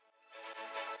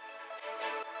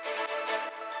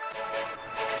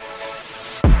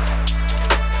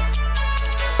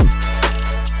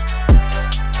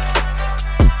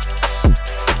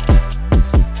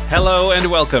and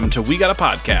welcome to We Got a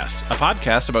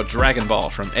podcast about Dragon Ball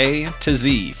from A to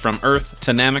Z, from Earth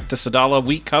to Namek to Sadala.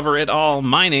 We cover it all.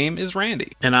 My name is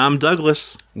Randy. And I'm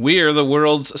Douglas. We're the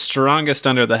world's strongest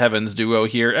under the heavens duo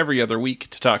here every other week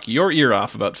to talk your ear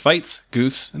off about fights,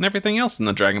 goofs, and everything else in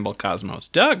the Dragon Ball cosmos.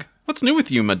 Doug, what's new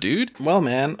with you, my dude? Well,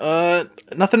 man,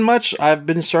 nothing much. I've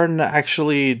been starting to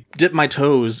actually dip my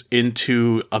toes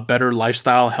into a better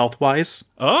lifestyle health-wise.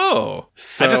 Oh.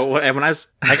 So, I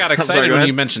got excited sorry, when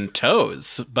you mentioned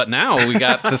toes, but now we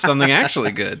got to something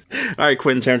actually good. All right,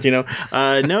 Quentin Tarantino.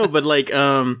 No, but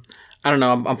I don't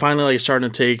know. I'm finally starting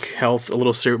to take health a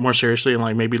little more seriously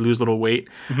and maybe lose a little weight.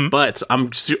 Mm-hmm. But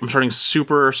I'm starting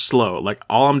super slow.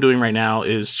 All I'm doing right now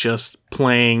is just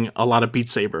playing a lot of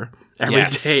Beat Saber. Every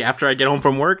day after I get home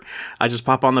from work, I just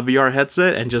pop on the VR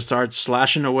headset and just start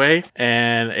slashing away,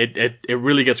 and it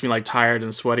really gets me tired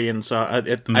and sweaty. And so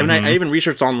I even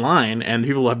researched online, and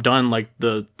people have done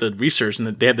the research, and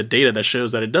they have the data that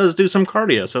shows that it does do some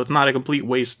cardio, so it's not a complete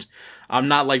waste. I'm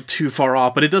not too far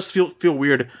off, but it does feel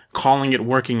weird calling it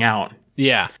working out.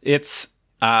 Yeah, it's.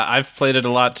 I've played it a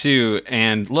lot too,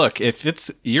 and look,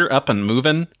 if you're up and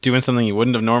moving, doing something you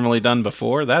wouldn't have normally done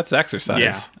before, that's exercise.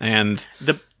 Yeah. And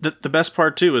the best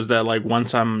part too is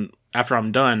that after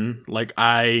I'm done,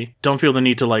 I don't feel the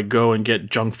need to go and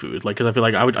get junk food, because I feel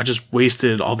I just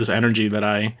wasted all this energy that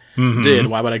I did.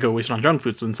 Why would I go waste it on junk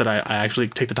food? So instead, I actually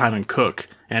take the time and cook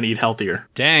and eat healthier.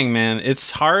 Dang, man, it's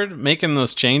hard making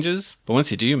those changes, but once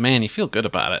you do, man, you feel good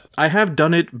about it. I have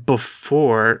done it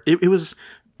before. It was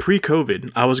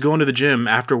pre-COVID. I was going to the gym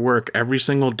after work every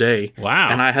single day. Wow.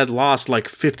 And I had lost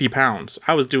 50 pounds.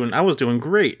 I was doing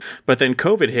great. But then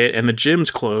COVID hit and the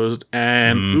gyms closed,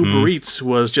 and Uber Eats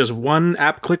was just one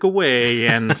app click away,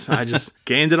 and I just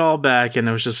gained it all back, and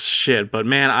it was just shit. But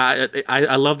man,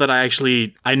 I love that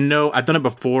I know I've done it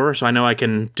before, so I know I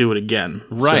can do it again.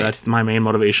 Right. So that's my main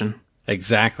motivation.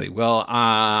 Exactly. Well,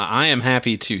 I am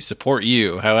happy to support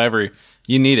you. However,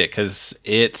 you need it, because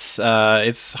it's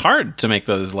hard to make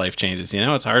those life changes.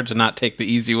 It's hard to not take the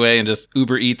easy way and just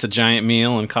Uber Eats a giant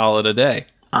meal and call it a day.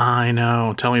 I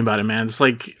know. Tell me about it, man. It's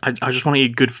I just want to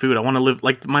eat good food. I want to live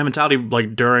my mentality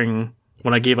during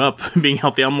when I gave up being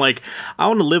healthy. I'm I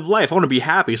want to live life. I want to be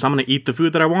happy, so I'm going to eat the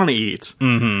food that I want to eat.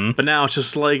 Mm-hmm. But now it's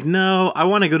just no, I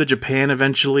want to go to Japan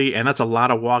eventually, and that's a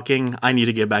lot of walking. I need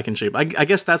to get back in shape. I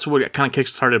guess that's what kind of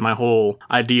kickstarted my whole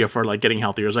idea for getting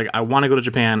healthier. It's I want to go to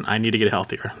Japan. I need to get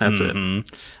healthier. That's it.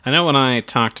 I know when I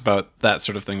talked about that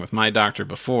sort of thing with my doctor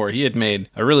before, he had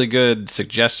made a really good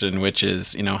suggestion, which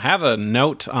is, have a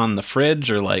note on the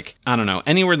fridge, or I don't know,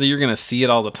 anywhere that you're going to see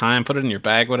it all the time, put it in your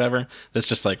bag, whatever. That's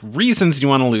just reasons you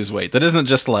want to lose weight. That isn't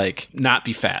just not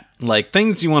be fat.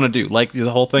 Things you want to do,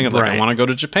 the whole thing of I want to go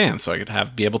to Japan so I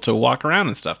could be able to walk around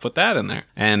and stuff. Put that in there.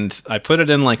 And I put it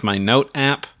in my note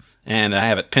app, and I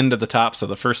have it pinned to the top, so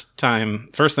the first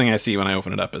thing I see when I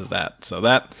open it up is that. So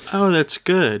that... Oh, that's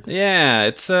good. Yeah,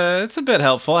 it's a bit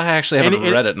helpful. I actually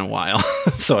haven't read it in a while,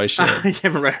 so I should. You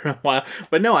haven't read it in a while.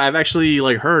 But no, I've actually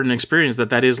heard and experienced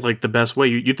that is the best way.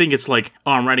 You think it's oh,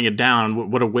 I'm writing it down,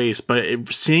 what a waste. But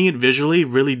seeing it visually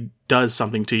really does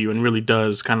something to you, and really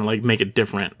does kind of make it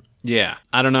different. Yeah,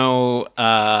 I don't know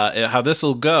how this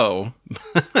will go,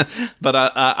 but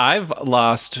I've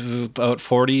lost about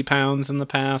 40 pounds in the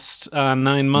past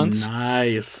 9 months.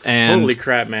 Nice. And holy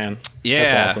crap, man. Yeah.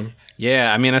 That's awesome.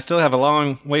 Yeah, I mean, I still have a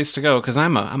long ways to go, because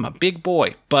I'm a big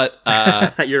boy, but...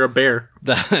 You're a bear.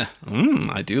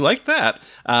 I do like that.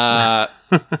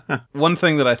 One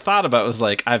thing that I thought about was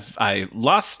I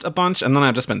lost a bunch, and then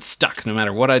I've just been stuck. No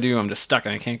matter what I do, I'm just stuck,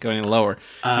 and I can't go any lower.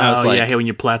 I was I hate when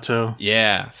you plateau.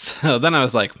 Yeah. So then I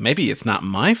was maybe it's not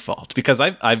my fault, because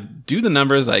I do the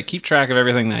numbers, I keep track of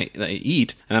everything that I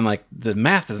eat, and I'm the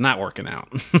math is not working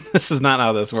out. This is not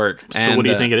how this works. So what do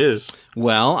you think it is?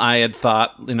 Well, I had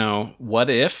thought, what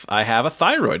if I have a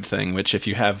thyroid thing, which if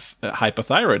you have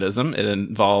hypothyroidism, it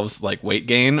involves weight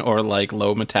gain or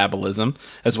low metabolism,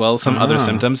 as well as some other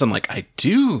symptoms. I'm I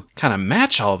do kind of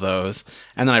match all those.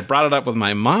 And then I brought it up with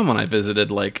my mom when I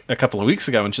visited a couple of weeks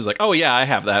ago, and she's oh yeah, I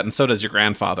have that, and so does your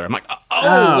grandfather. I'm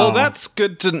well, that's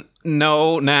good to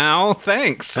know now.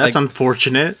 Thanks. That's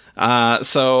unfortunate.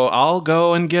 So I'll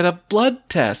go and get a blood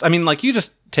test. I mean, you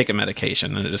just take a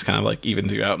medication and it just kind of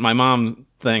evens you out. My mom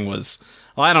thing was,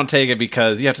 well, I don't take it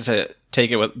because you have to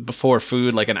take it before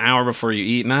food, an hour before you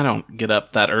eat, and I don't get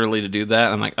up that early to do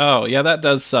that. I'm oh yeah, that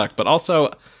does suck, but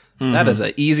also that is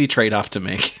an easy trade-off to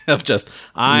make of just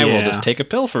will just take a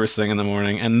pill first thing in the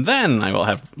morning, and then I will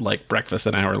have breakfast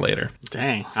an hour later.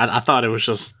 Dang, I thought it was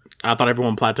just I thought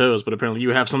everyone plateaus, but apparently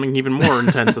you have something even more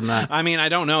intense than that. I mean, I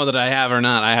don't know that I have or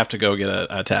not. I have to go get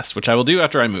a test, which I will do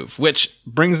after I move, which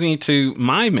brings me to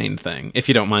my main thing, if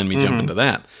you don't mind me jumping to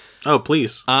that. Oh,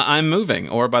 please. I'm moving,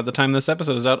 or by the time this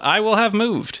episode is out, I will have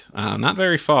moved. Not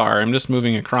very far. I'm just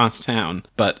moving across town.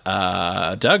 But,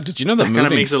 Doug, did you know that moving kind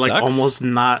of makes it like sucks? almost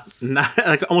not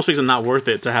like almost makes it not worth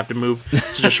it to have to move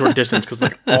such a short distance because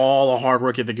like all the hard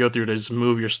work you have to go through to just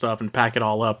move your stuff and pack it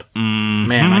all up.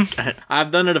 Man, I've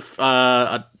done it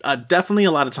definitely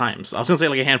a lot of times. I was gonna say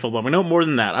like a handful, but I know more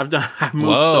than that. I've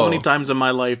moved so many times in my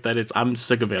life that I'm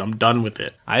sick of it. I'm done with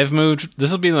it. I've moved.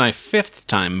 This will be my 5th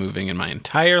time moving in my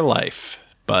entire life.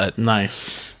 But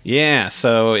nice. Yeah,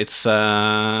 so it's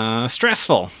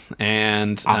stressful.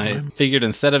 And I figured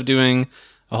instead of doing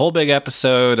a whole big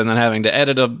episode and then having to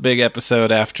edit a big episode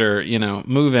after,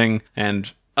 moving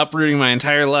and uprooting my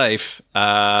entire life,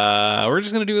 we're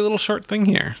just going to do a little short thing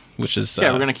here, which is...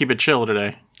 we're going to keep it chill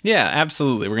today. Yeah,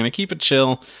 absolutely. We're going to keep it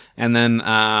chill. And then,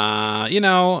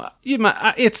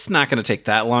 it's not going to take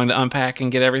that long to unpack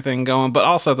and get everything going. But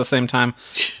also at the same time,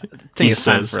 I think it's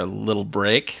time for a little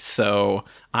break. So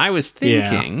I was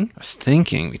thinking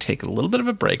we take a little bit of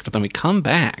a break, but then we come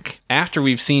back after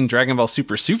we've seen Dragon Ball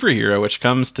Super Superhero, which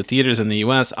comes to theaters in the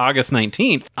US August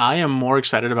 19th. I am more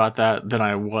excited about that than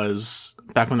I was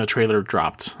back when the trailer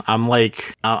dropped. I'm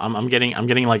like, I'm getting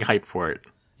like hyped for it.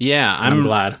 Yeah, I'm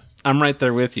glad. I'm right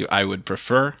there with you. I would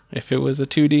prefer if it was a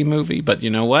 2D movie, but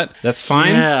you know what? That's fine.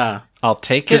 Yeah. I'll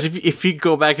take it. Because if you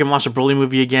go back and watch a Broly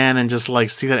movie again and just like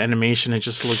see that animation, it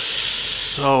just looks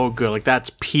so good. Like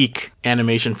that's peak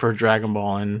animation for Dragon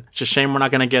Ball, and it's a shame we're not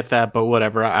going to get that, but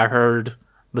whatever. I heard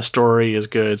the story is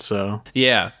good, so.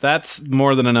 Yeah, that's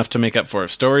more than enough to make up for it.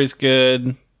 If story's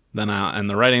good... and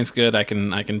the writing's good, I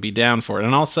can be down for it.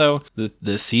 And also, the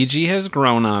CG has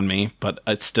grown on me, but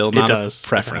it's still not a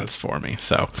preference for me.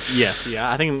 So yes,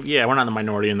 I think we're not in the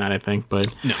minority in that. I think, but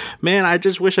no, man, I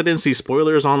just wish I didn't see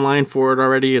spoilers online for it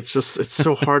already. It's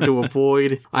so hard to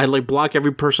avoid. I like block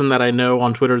every person that I know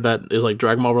on Twitter that is like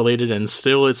Dragon Ball related, and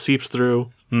still it seeps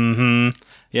through. Mm-hmm.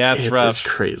 Yeah, it's rough. It's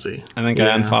crazy. I think I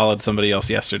unfollowed somebody else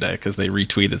yesterday because they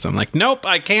retweeted. So I'm like, nope,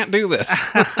 I can't do this.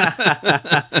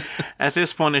 At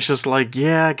this point, it's just like,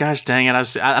 yeah, gosh dang it.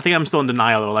 I think I'm still in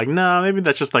denial though. Like, no, maybe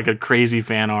that's just like a crazy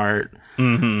fan art.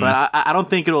 Mm-hmm. But I don't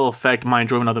think it'll affect my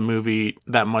enjoyment of the movie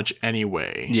that much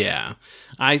anyway. Yeah.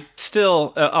 I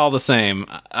still, all the same,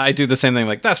 I do the same thing.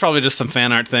 Like, that's probably just some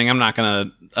fan art thing. I'm not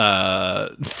going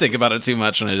to think about it too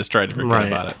much, and I just tried to forget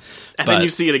about it. And then you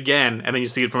see it again, and then you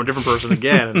see it from a different person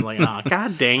again, and it's like, oh,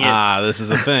 god dang it. This is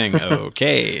a thing.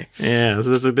 Okay. Yeah,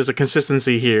 there's a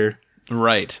consistency here.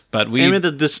 Right. But I mean,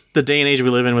 the day and age we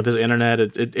live in with this internet,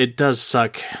 it does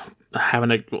suck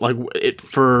having it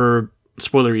for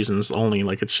spoiler reasons only.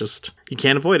 Like, it's just, you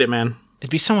can't avoid it, man. It'd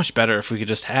be so much better if we could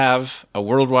just have a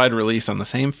worldwide release on the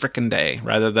same frickin' day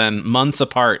rather than months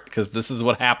apart, because this is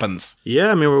what happens.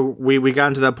 Yeah, I mean, we got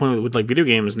into that point with like video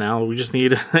games now. We just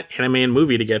need anime and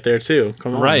movie to get there too.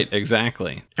 Come on. Right,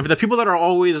 exactly. And for the people that are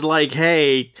always like,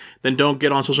 hey, then don't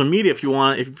get on social media if you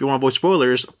want to avoid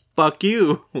spoilers, fuck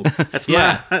you. That's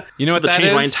not. You know what that is?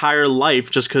 Change my entire life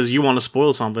just because you want to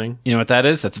spoil something. You know what that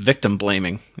is? That's victim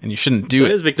blaming, and you shouldn't do it.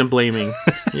 It is victim blaming.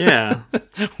 Yeah.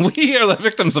 We are the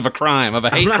victims of a crime, of a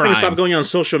hate crime. I'm not going to stop going on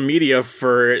social media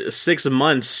for 6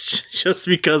 months just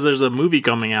because there's a movie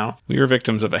coming out. We were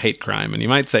victims of a hate crime, and you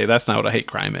might say that's not what a hate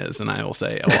crime is, and I will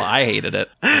say, well, I hated it.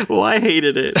 Well, I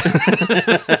hated it.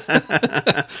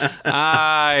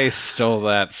 I stole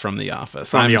that from The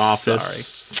Office. I'm The Office.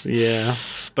 Sorry. Yeah.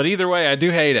 But either way, I do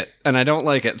hate it, and I don't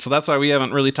like it. So that's why we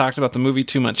haven't really talked about the movie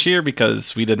too much here,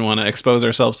 because we didn't want to expose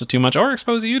ourselves to too much, or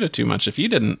expose you to too much if you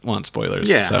didn't want spoilers.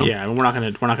 Yeah, so. Yeah. We're not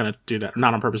gonna do that,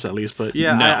 not on purpose at least. But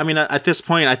yeah, no. I mean, at this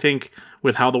point, I think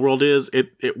with how the world is,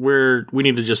 we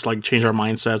need to just like change our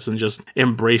mindsets and just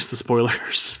embrace the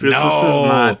spoilers.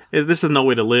 This is no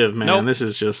way to live, man. Nope. This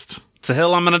is just, it's a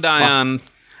hill I'm gonna die on.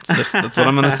 That's what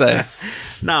I'm gonna say.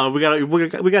 No, we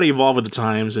gotta evolve with the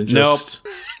times and just.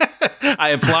 Nope. I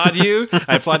applaud you.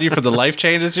 I applaud you for the life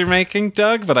changes you're making,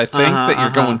 Doug. But I think that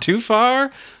you're going too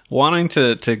far. Wanting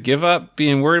to give up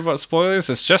being worried about spoilers,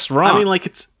 it's just wrong. I mean, like,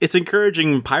 it's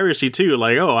encouraging piracy too.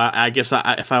 Like, oh, I guess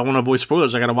if I want to avoid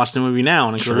spoilers, I got to watch the movie now.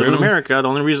 And if I live in America, the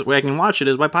only way I can watch it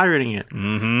is by pirating it.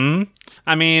 Mm-hmm.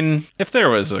 I mean, if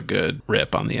there was a good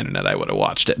rip on the internet, I would have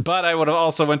watched it. But I would have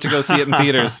also went to go see it in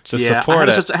theaters to support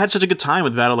it. I had such a good time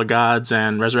with Battle of Gods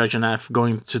and Resurrection F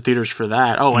going to theaters for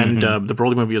that. Oh, and the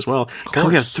Broly movie as well. God,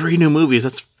 we have 3 new movies.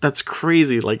 That's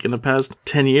crazy. Like, in the past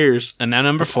 10 years. And now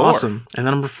number 4. Awesome. And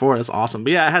then number 4. That's awesome.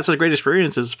 But yeah, I had such great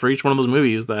experiences for each one of those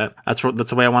movies that's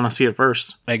the way I want to see it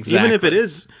first. Exactly. Even if it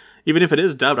is even if it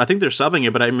is dubbed, I think they're subbing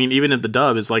it. But I mean, even if the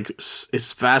dub is like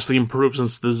it's vastly improved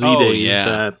since the Z days,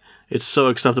 that it's so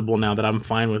acceptable now that I'm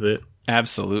fine with it.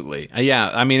 Absolutely. Yeah,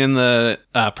 I mean, in the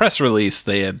press release,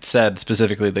 they had said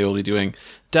specifically they will be doing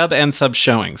dub and sub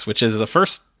showings, which is the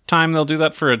first time they'll do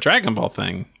that for a Dragon Ball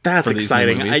thing. That's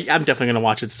exciting. I'm definitely going to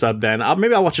watch it sub then.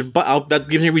 Maybe I'll watch it, but that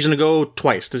gives me a reason to go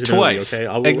twice to see the movie, okay?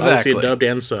 I'll see it dubbed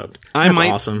and subbed. That's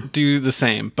awesome. Do the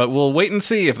same, but we'll wait and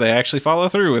see if they actually follow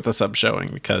through with the sub showing,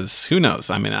 because who knows?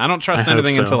 I mean, I don't trust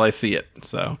anything until I see it,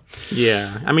 so.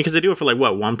 Yeah. I mean, because they do it for, like,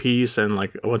 what, One Piece and,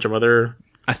 like, a bunch of other...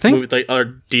 I think... movies, like,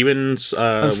 Demons...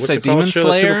 what's it called? Show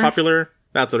that's super popular?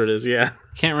 That's what it is, yeah.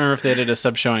 Can't remember if they did a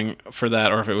sub showing for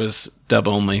that or if it was dub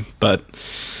only, but...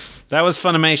 That was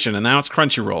Funimation, and now it's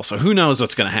Crunchyroll, so who knows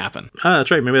what's going to happen. That's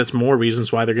right. Maybe that's more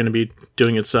reasons why they're going to be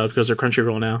doing it sub, because they're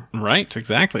Crunchyroll now. Right,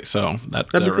 exactly. So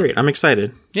that'd be great. I'm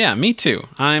excited. Yeah, me too.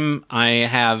 I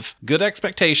have good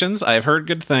expectations. I've heard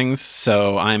good things,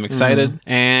 so I'm excited.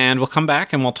 And we'll come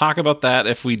back and we'll talk about that.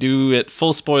 If we do it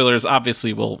full spoilers,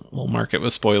 obviously we'll mark it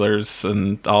with spoilers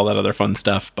and all that other fun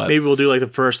stuff. But maybe we'll do like the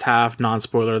first half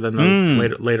non-spoiler, then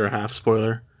the later half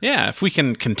spoiler. Yeah, if we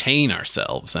can contain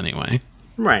ourselves anyway.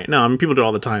 Right. No, I mean, people do it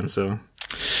all the time, so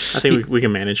I think we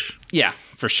can manage. Yeah,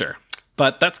 for sure.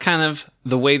 But that's kind of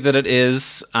the way that it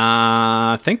is.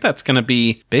 I think that's going to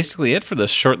be basically it for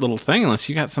this short little thing, unless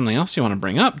you got something else you want to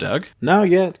bring up, Doug. No,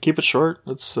 yeah, keep it short.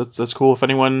 That's cool. If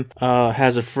anyone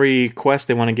has a free quest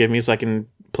they want to give me so I can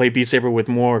play Beat Saber with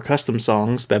more custom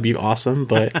songs, that'd be awesome,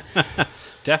 but...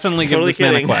 Definitely give this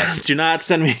man a quest. Do not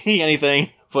send me anything.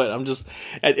 But I'm just,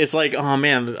 it's like, oh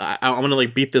man, I'm gonna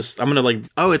like beat this. I'm gonna like,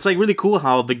 oh, it's like really cool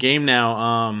how the game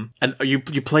now, and you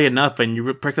play enough and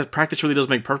you practice really does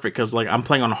make perfect, because like I'm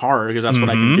playing on hard because that's what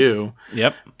I can do.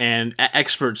 Yep. And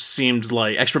expert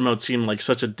mode seemed like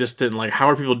such a distant, like, how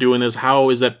are people doing this? How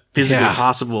is that physically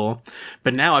possible?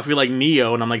 But now I feel like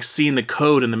Neo, and I'm like seeing the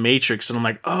code in the Matrix, and I'm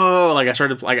like, oh, like I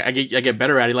started, like I get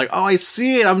better at it. Like, oh, I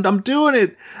see it. I'm doing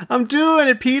it. I'm doing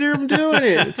it, Peter. I'm doing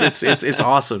it. It's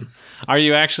awesome. Are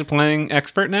you actually playing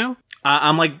expert now?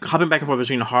 I'm like hopping back and forth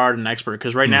between hard and expert,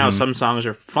 because right now some songs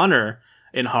are funner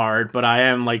in hard, but I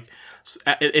am like,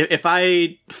 if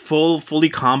I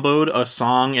fully comboed a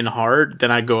song in hard,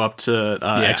 then I go up to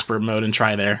expert mode and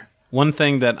try there. One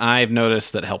thing that I've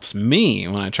noticed that helps me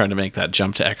when I try to make that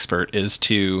jump to expert is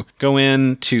to go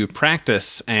in to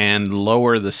practice and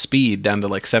lower the speed down to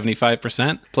like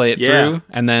 75%, play it through,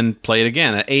 and then play it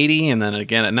again at 80, and then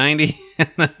again at 90, and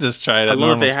then just try it at I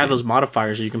love they speed. have those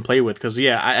modifiers that you can play with, because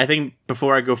I think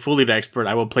before I go fully to expert,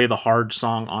 I will play the hard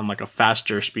song on like a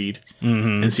faster speed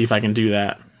and see if I can do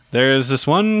that. There's this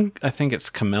one, I think it's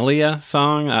Camellia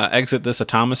song, Exit This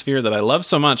Atomosphere, that I love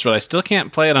so much, but I still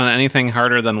can't play it on anything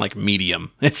harder than like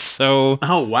medium. It's so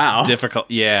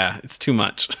difficult. Yeah, it's too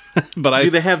much.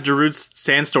 But they have Darude's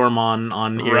Sandstorm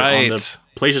on the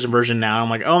PlayStation version now? I'm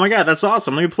like, oh my god, that's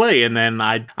awesome. Let me play. And then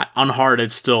I on hard,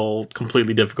 it's still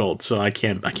completely difficult, so I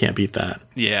can't beat that.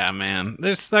 Yeah, man,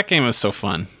 that game is so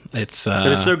fun. But it's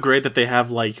so great that they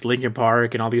have like Linkin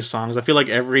Park and all these songs. I feel like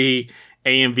every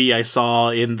AMV I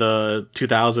saw in the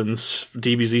 2000s,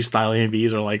 DBZ style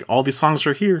AMVs, are like, all these songs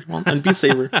are here on Beat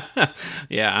Saber.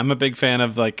 Yeah, I'm a big fan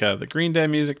of like the Green Day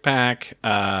music pack.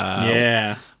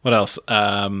 What else?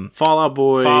 Fall Out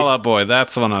Boy. Fall Out Boy,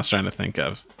 that's the one I was trying to think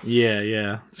of.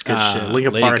 Yeah. It's good shit.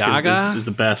 Linkin Park is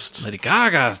the best. Lady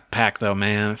Gaga's pack, though,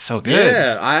 man. It's so good.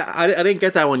 Yeah, I didn't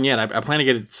get that one yet. I plan to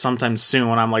get it sometime soon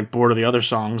when I'm like bored of the other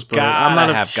songs, but I'm not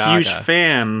a huge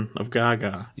fan of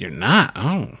Gaga. You're not?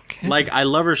 Oh, okay. Like, I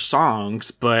love her songs,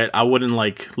 but I wouldn't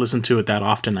like listen to it that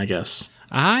often, I guess.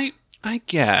 I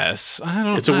guess. I don't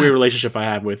know. It's a weird relationship I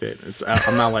have with it.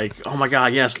 I'm not like, oh my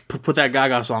god, yes, put that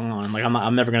Gaga song on. Like,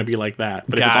 I'm never going to be like that.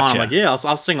 But if it's on, I'm like, yeah,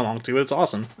 I'll sing along to it. It's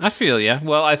awesome. I feel ya.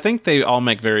 Well, I think they all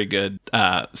make very good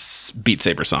Beat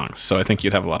Saber songs, so I think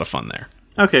you'd have a lot of fun there.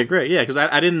 Okay, great. Yeah, because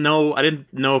I didn't know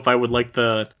if I would like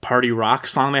the party rock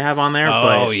song they have on there.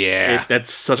 Oh, yeah.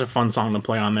 That's such a fun song to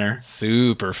play on there.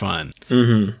 Super fun.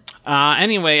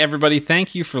 Anyway, everybody,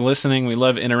 thank you for listening. We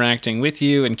love interacting with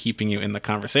you and keeping you in the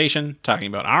conversation, talking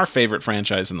about our favorite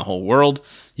franchise in the whole world.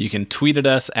 You can tweet at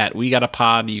us at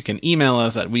WeGottaPod. You can email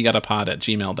us at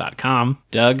WeGottaPod@gmail.com.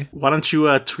 Doug? Why don't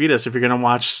you tweet us if you're going to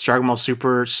watch Dragon Ball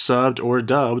Super subbed or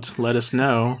dubbed? Let us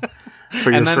know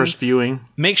for your first viewing.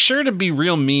 Make sure to be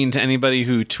real mean to anybody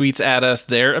who tweets at us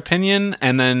their opinion,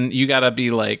 and then you got to be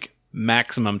like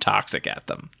maximum toxic at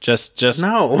them. Just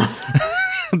No.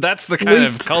 That's the kind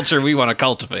of culture we want to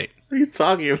cultivate. What are you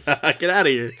talking about? Get out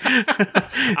of here.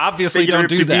 Obviously, don't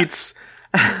do that.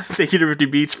 Thank you to 50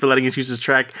 Beats for letting us use his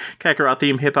track Kakarot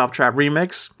Theme Hip Hop Trap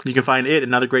Remix. You can find it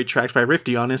and other great tracks by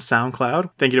Rifty on his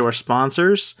SoundCloud. Thank you to our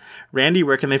sponsors. Randy,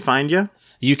 where can they find you?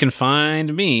 You can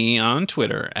find me on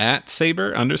Twitter at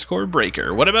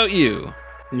Saber_Breaker. What about you?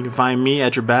 You can find me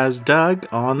at Doug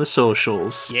on the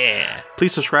socials. Yeah.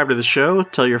 Please subscribe to the show,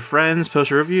 tell your friends, post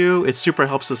a review. It super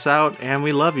helps us out, and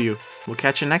we love you. We'll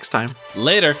catch you next time.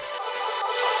 Later.